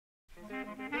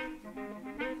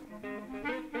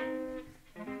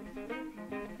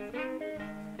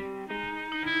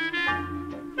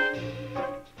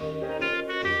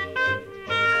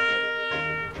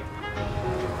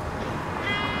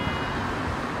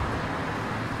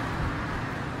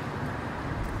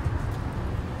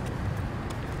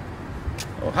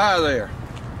Oh, hi there.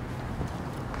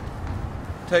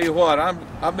 Tell you what,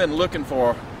 I've been looking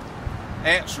for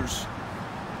answers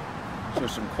to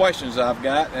some questions I've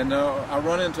got, and I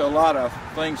run into a lot of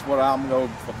things what I'm going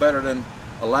for better than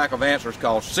a lack of answers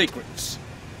called secrets.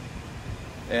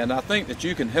 And I think that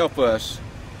you can help us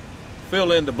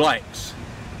fill in the blanks.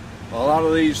 A lot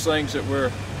of these things that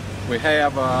we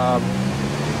have,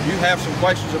 you have some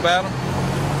questions about them.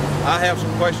 I have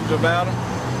some questions about them.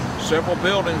 Several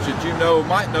buildings that you know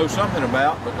might know something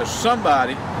about, but there's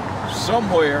somebody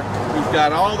somewhere who's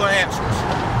got all the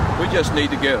answers. We just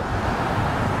need to get them.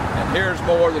 And here's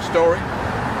more of the story,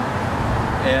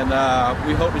 and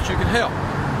we hope that you can help.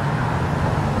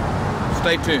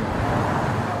 Stay tuned.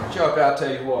 Chuck, I'll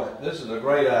tell you what, this is a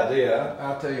great idea.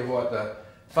 I'll tell you what,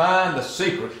 find the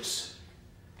secrets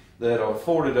that are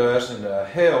afforded us and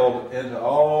held into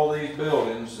all these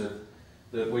buildings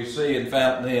that we see in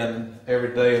Fountain Inn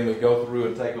every day, and we go through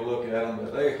and take a look at them.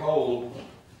 But they hold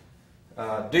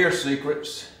dear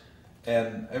secrets,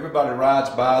 and everybody rides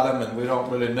by them, and we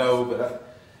don't really know. But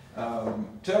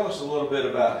tell us a little bit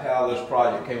about how this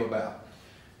project came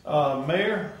about.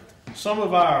 Mayor, some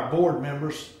of our board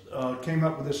members came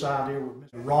up with this idea.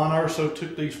 Ron Urso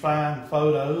took these fine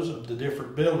photos of the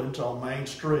different buildings on Main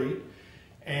Street,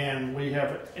 and we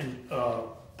have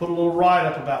put a little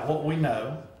write-up about what we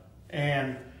know,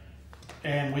 and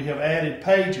we have added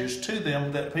pages to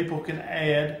them that people can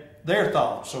add their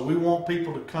thoughts. So we want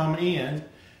people to come in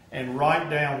and write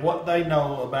down what they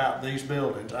know about these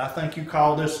buildings. I think you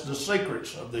call this the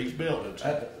secrets of these buildings.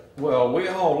 Well, we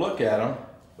all look at them,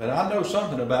 but I know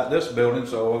something about this building,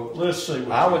 so let's see.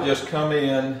 I would just come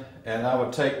in and I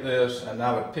would take this and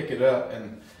I would pick it up,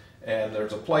 and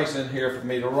there's a place in here for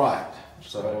me to write.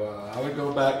 So I would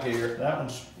go back here. That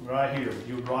one's right here.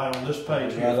 You would write on this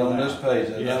page. Right on this page.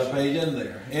 There's not a page in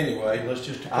there. Anyway,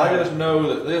 I just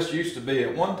know that this used to be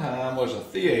at one time was a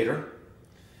theater,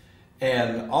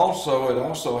 and it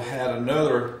also had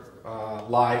another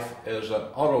life as an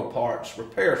auto parts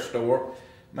repair store,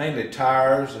 mainly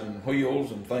tires and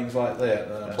wheels and things like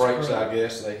that. Brakes, I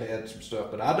guess they had some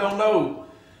stuff, but I don't know.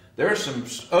 There's some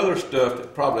other stuff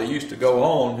that probably used to go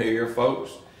on here,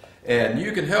 folks. And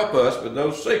you can help us with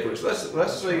those secrets.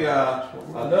 Let's see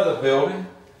another building.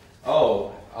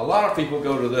 Oh, a lot of people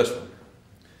go to this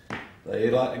one. They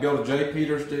like to go to J.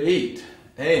 Peters to eat.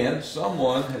 And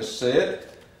someone has said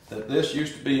that this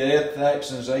used to be Ed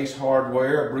Thackson's Ace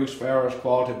Hardware, Bruce Farrell's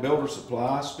Quality Builder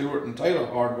Supply, Stewart and Taylor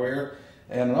Hardware,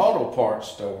 and an auto parts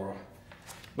store.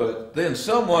 But then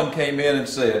someone came in and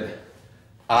said,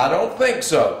 I don't think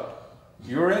so.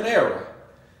 You're in error.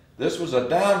 This was a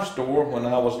dime store when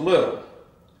I was little.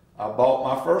 I bought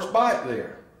my first bike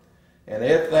there. And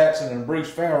Ed Thackson and Bruce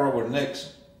Farrell were in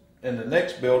the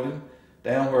next building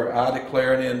down where I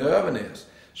Declare an End Oven is.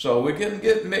 So we can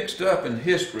get mixed up in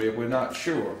history if we're not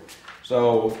sure.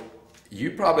 So you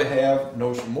probably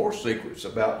know some more secrets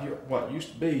about what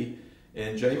used to be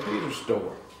in J. Peters'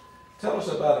 store. Tell us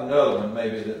about another one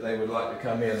maybe that they would like to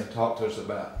come in and talk to us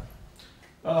about.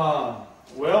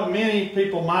 Well, many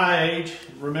people my age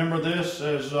remember this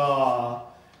as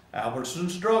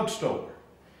Albertson's drugstore.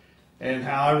 And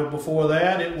however, before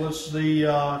that, it was the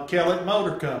Kellett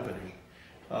Motor Company,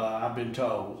 I've been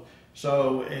told.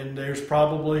 So, and there's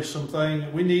probably some things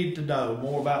we need to know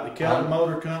more about the Kellett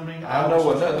Motor Company. I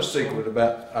know another secret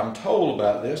I'm told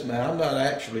about this. Now, I'm not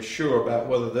actually sure about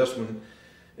whether this one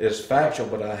is factual,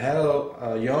 but I had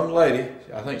a young lady,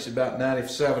 I think she's about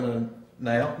 97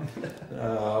 now,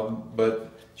 but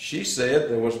she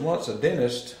said there was once a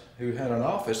dentist who had an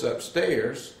office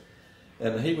upstairs,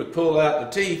 and he would pull out the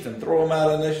teeth and throw them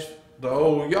out in the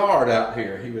old yard out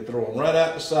here. He would throw them right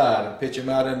out the side and pitch them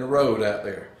out in the road out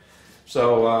there.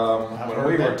 So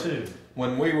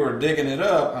when we were digging it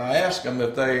up, I asked them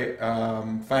if they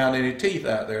found any teeth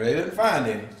out there. They didn't find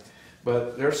any,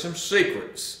 but there's some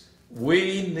secrets.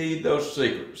 We need those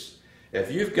secrets. If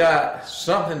you've got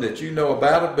something that you know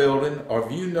about a building, or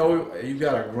if you know you've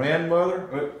got a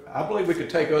grandmother, I believe we could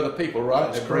take other people,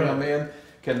 right? They bring them in.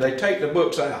 Can they take the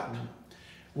books out?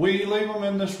 We leave them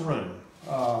in this room.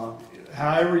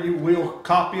 However, we'll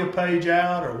copy a page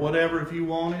out or whatever if you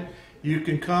want it. You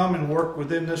can come and work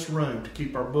within this room to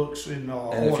keep our books in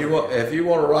order. And if you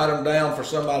want to write them down for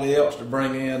somebody else to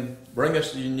bring in, bring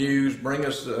us the news, bring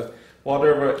us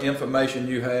whatever information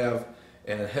you have,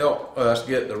 and help us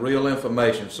get the real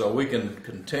information so we can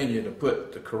continue to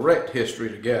put the correct history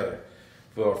together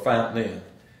for Fountain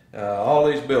Inn. All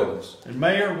these buildings. And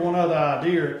Mayor, one other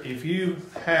idea, if you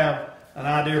have an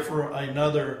idea for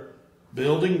another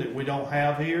building that we don't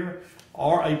have here,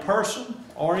 or a person,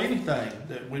 or anything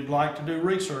that we'd like to do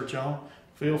research on,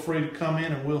 feel free to come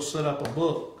in and we'll set up a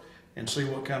book and see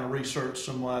what kind of research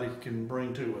somebody can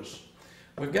bring to us.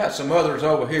 We've got some others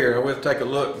over here. We'll take a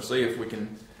look and see if we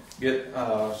can get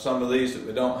some of these that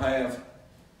we don't have.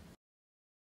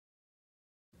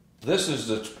 This is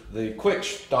the quick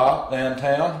stop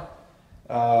downtown,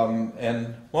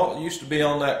 and what used to be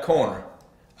on that corner,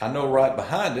 I know right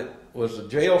behind it was a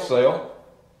jail cell.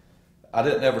 I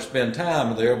didn't ever spend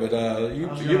time there, but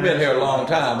you've been here a long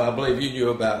time. I believe you knew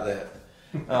about that.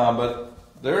 But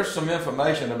there's some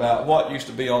information about what used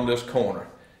to be on this corner.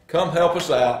 Come help us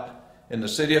out in the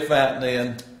city of Fountain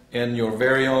Inn in your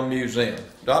very own museum.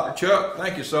 Dr. Chuck,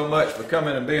 thank you so much for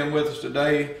coming and being with us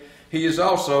today. He is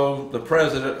also the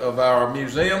president of our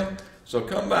museum, so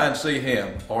come by and see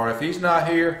him. Or if he's not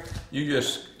here, you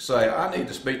just say, I need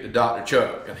to speak to Dr.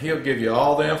 Chuck, and he'll give you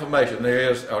all the information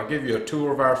there is, or give you a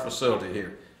tour of our facility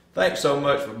here. Thanks so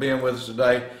much for being with us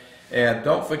today. And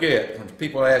don't forget, when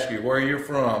people ask you where you're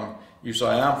from, you say,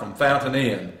 I'm from Fountain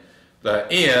Inn, the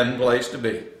inn place to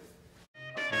be.